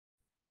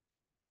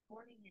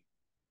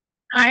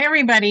Hi,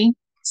 everybody.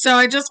 So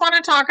I just want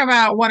to talk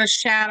about what a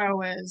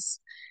shadow is.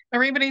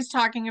 Everybody's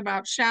talking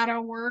about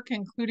shadow work,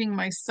 including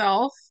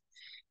myself,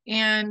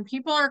 and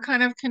people are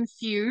kind of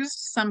confused,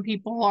 some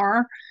people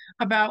are,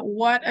 about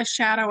what a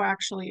shadow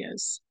actually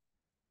is.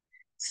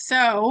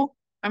 So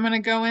I'm going to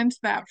go into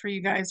that for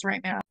you guys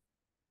right now.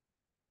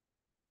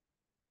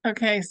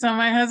 Okay, so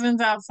my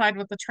husband's outside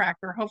with the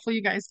tractor. Hopefully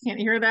you guys can't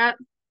hear that.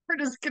 We're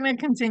just going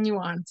to continue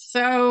on.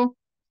 So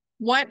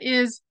what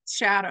is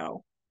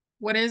shadow?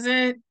 What is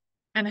it?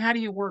 And how do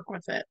you work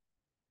with it?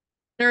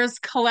 There's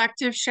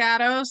collective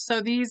shadows.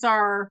 So these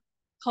are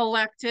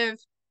collective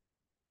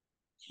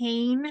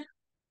pain,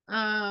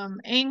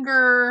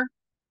 anger,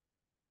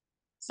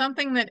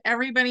 something that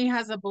everybody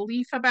has a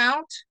belief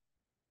about.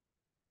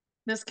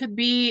 This could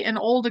be an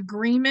old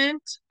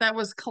agreement that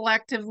was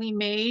collectively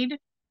made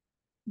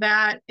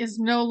that is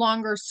no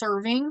longer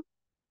serving.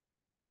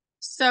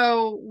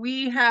 So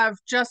we have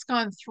just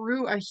gone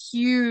through a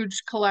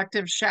huge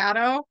collective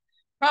shadow,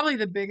 probably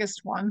the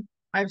biggest one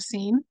I've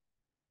seen,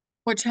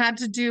 which had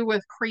to do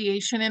with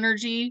creation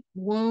energy,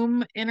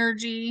 womb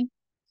energy,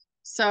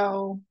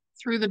 so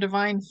through the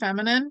divine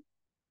feminine.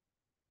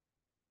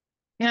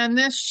 And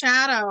this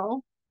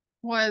shadow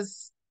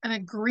was an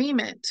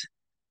agreement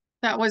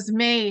that was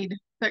made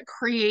that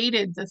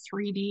created the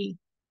 3D,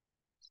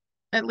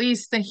 at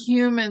least the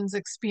humans'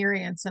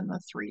 experience in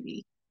the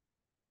 3D.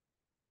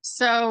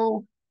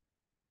 So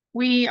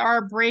we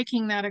are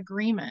breaking that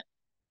agreement.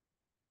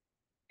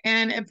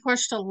 And it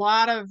pushed a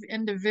lot of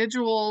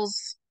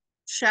individuals'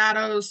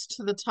 shadows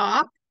to the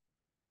top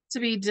to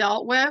be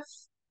dealt with.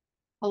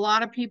 A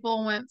lot of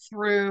people went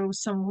through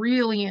some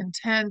really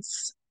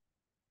intense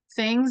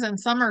things, and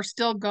some are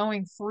still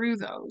going through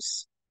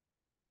those.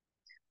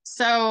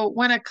 So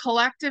when a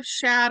collective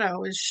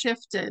shadow is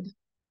shifted,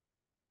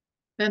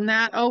 then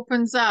that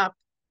opens up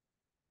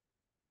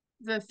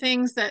the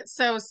things that,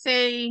 so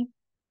say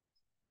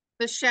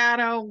the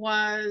shadow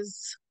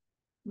was,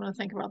 I'm going to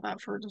think about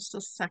that for just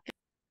a second.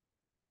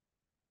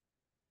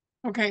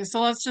 Okay, so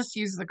let's just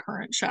use the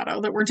current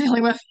shadow that we're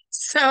dealing with.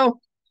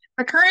 So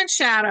the current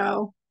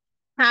shadow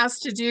has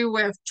to do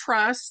with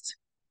trust,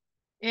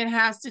 it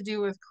has to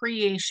do with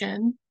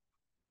creation,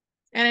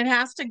 and it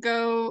has to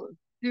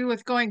do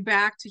with going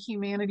back to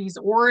humanity's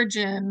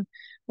origin,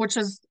 which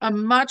is a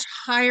much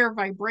higher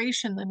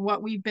vibration than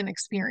what we've been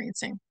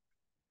experiencing.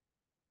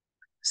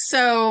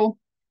 So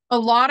a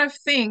lot of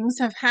things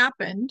have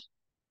happened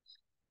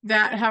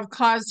that have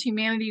caused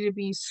humanity to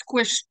be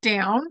squished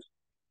down.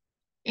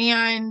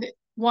 And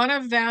one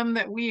of them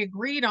that we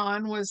agreed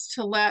on was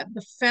to let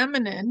the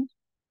feminine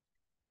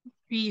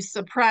be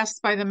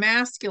suppressed by the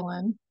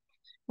masculine,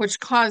 which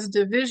caused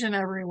division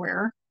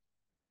everywhere,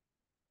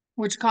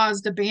 which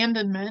caused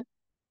abandonment,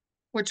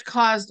 which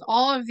caused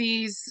all of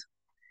these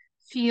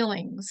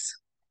feelings.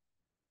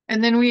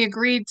 And then we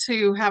agreed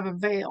to have a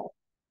veil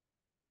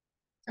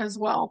as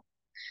well.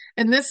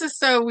 And this is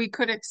so we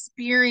could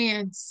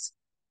experience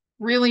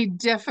really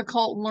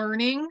difficult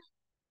learning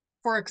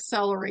for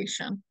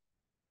acceleration.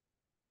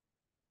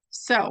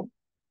 So,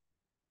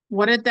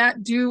 what did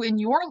that do in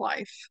your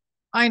life?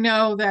 I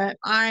know that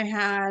I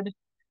had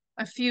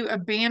a few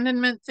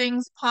abandonment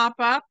things pop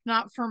up,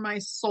 not for my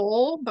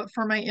soul, but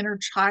for my inner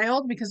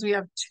child, because we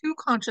have two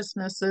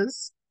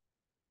consciousnesses.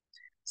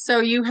 So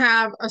you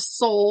have a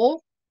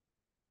soul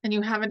and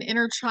you have an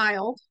inner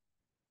child.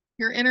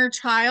 Your inner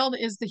child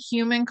is the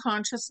human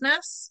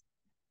consciousness,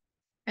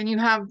 and you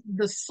have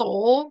the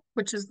soul,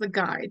 which is the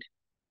guide.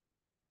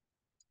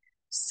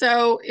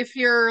 So if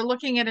you're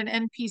looking at an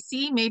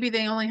NPC, maybe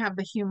they only have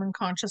the human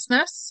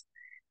consciousness,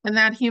 and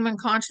that human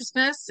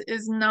consciousness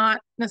is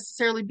not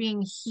necessarily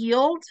being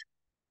healed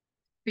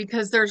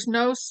because there's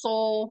no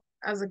soul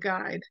as a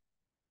guide.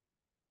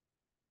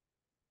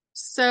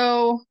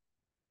 So,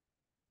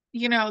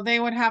 they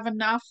would have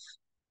enough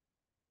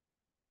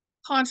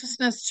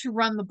consciousness to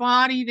run the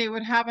body, they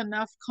would have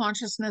enough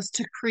consciousness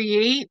to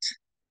create,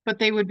 but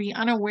they would be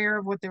unaware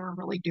of what they were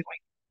really doing.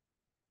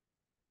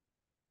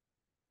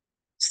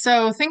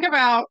 So think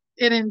about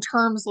it in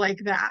terms like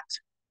that.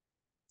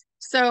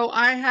 So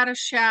I had a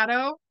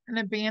shadow, an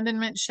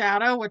abandonment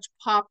shadow, which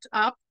popped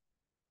up,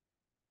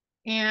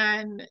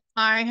 and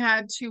I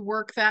had to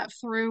work that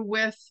through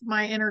with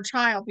my inner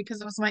child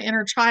because it was my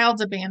inner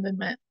child's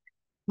abandonment.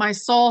 My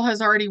soul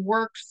has already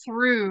worked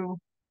through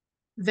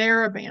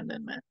their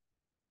abandonment.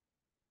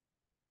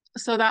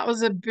 So that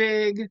was a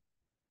big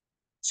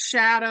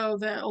shadow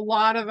that a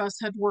lot of us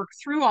had worked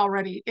through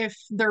already if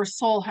their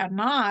soul had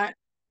not.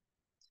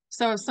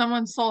 So if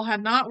someone's soul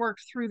had not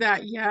worked through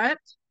that yet,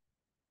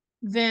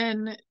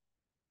 then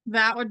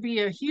that would be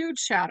a huge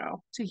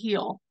shadow to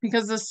heal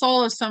because the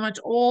soul is so much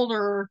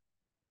older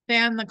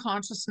than the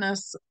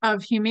consciousness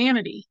of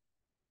humanity,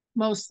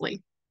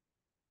 mostly.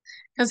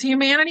 Because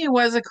humanity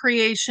was a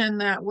creation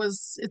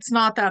it's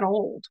not that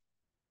old.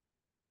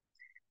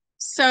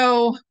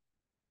 So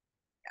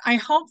I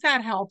hope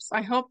that helps.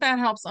 I hope that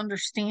helps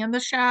understand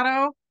the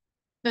shadow.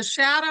 The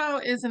shadow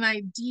is an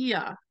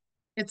idea,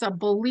 it's a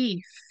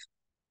belief.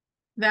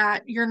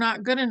 that you're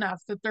not good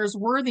enough, that there's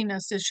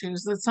worthiness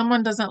issues, that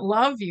someone doesn't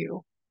love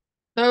you.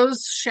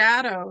 Those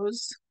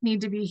shadows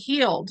need to be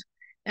healed.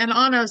 And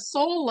on a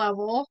soul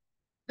level,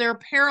 they're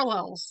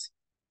parallels.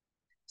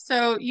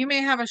 So you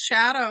may have a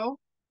shadow,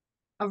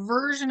 a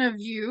version of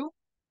you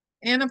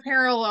in a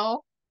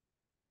parallel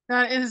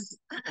that is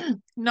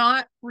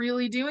not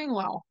really doing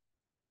well,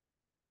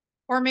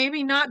 or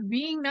maybe not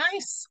being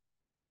nice,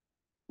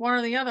 one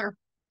or the other.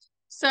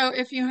 So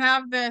if you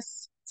have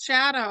this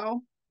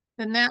shadow,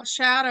 then that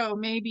shadow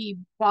may be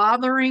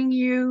bothering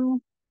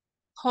you,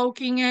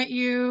 poking at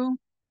you,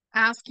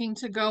 asking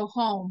to go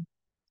home.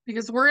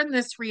 Because we're in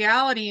this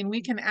reality and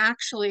we can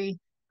actually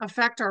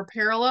affect our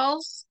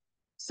parallels.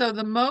 So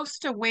the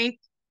most awake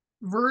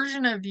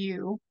version of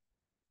you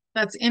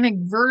that's in a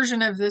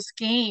version of this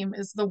game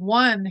is the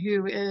one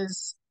who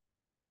is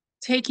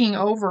taking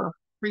over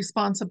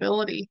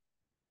responsibility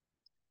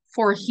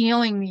for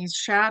healing these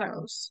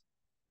shadows.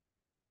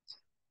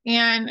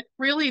 And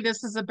really,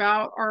 this is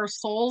about our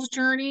soul's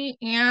journey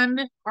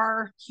and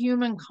our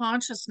human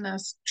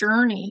consciousness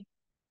journey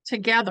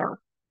together,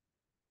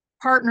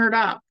 partnered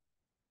up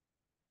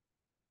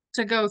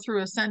to go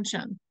through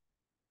ascension.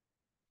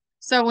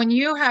 So when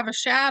you have a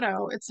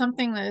shadow, it's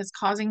something that is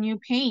causing you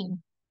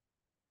pain.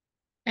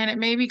 And it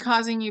may be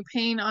causing you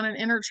pain on an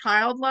inner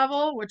child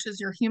level, which is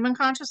your human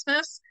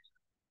consciousness,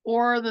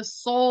 or the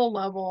soul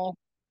level,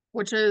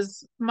 which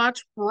is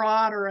much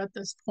broader at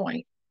this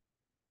point.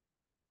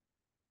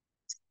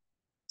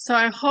 So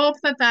I hope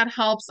that that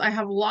helps. I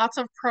have lots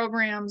of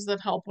programs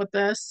that help with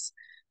this.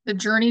 The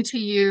Journey to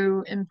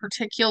You in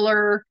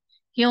particular,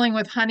 Healing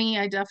with Honey,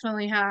 I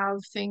definitely have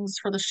things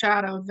for the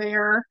shadow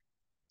there.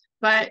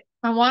 But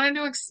I wanted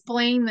to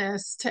explain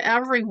this to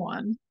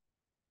everyone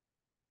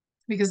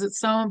because it's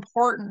so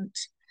important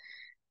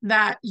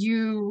that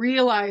you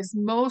realize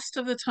most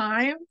of the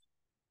time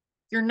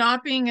you're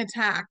not being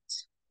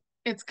attacked.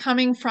 It's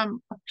coming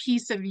from a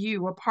piece of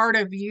you, a part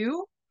of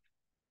you.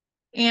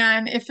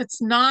 And if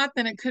it's not,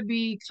 then it could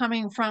be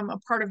coming from a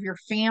part of your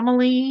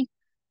family,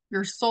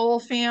 your soul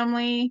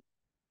family,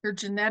 your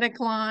genetic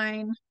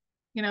line,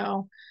 you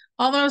know,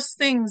 all those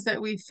things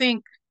that we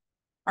think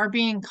are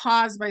being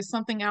caused by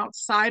something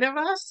outside of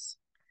us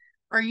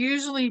are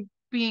usually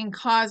being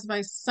caused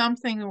by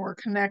something that we're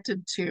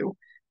connected to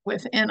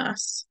within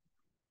us.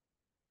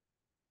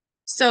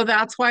 So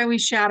that's why we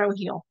shadow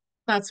heal.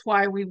 That's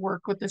why we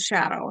work with the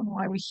shadow and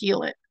why we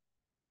heal it,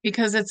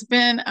 because it's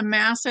been a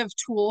massive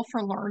tool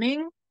for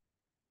learning,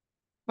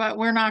 but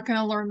we're not going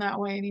to learn that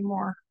way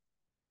anymore.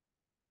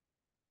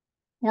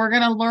 We're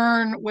going to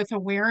learn with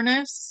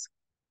awareness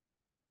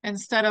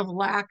instead of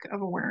lack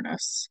of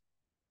awareness.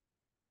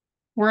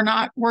 We're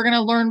going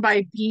to learn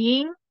by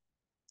being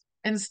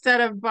instead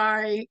of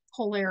by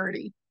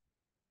polarity.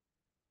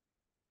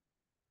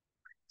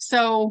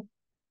 So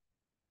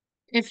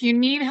if you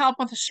need help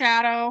with a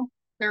shadow,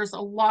 there's a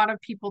lot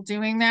of people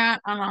doing that,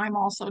 and I'm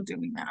also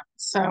doing that.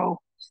 So,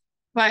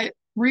 but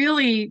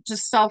really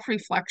just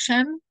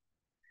self-reflection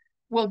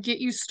will get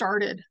you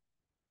started.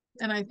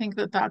 And I think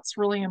that that's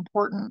really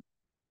important.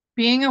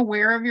 Being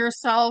aware of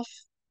yourself,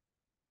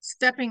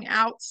 stepping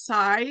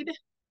outside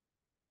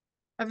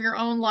of your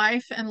own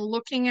life and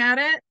looking at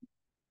it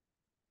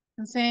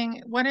and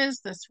saying, what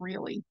is this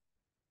really?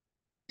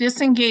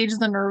 Disengage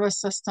the nervous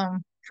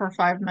system for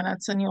 5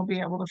 minutes and you'll be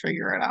able to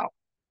figure it out.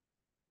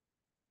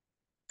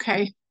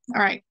 Okay.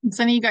 All right. I'm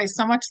sending you guys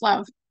so much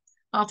love.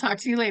 I'll talk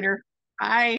to you later. Bye.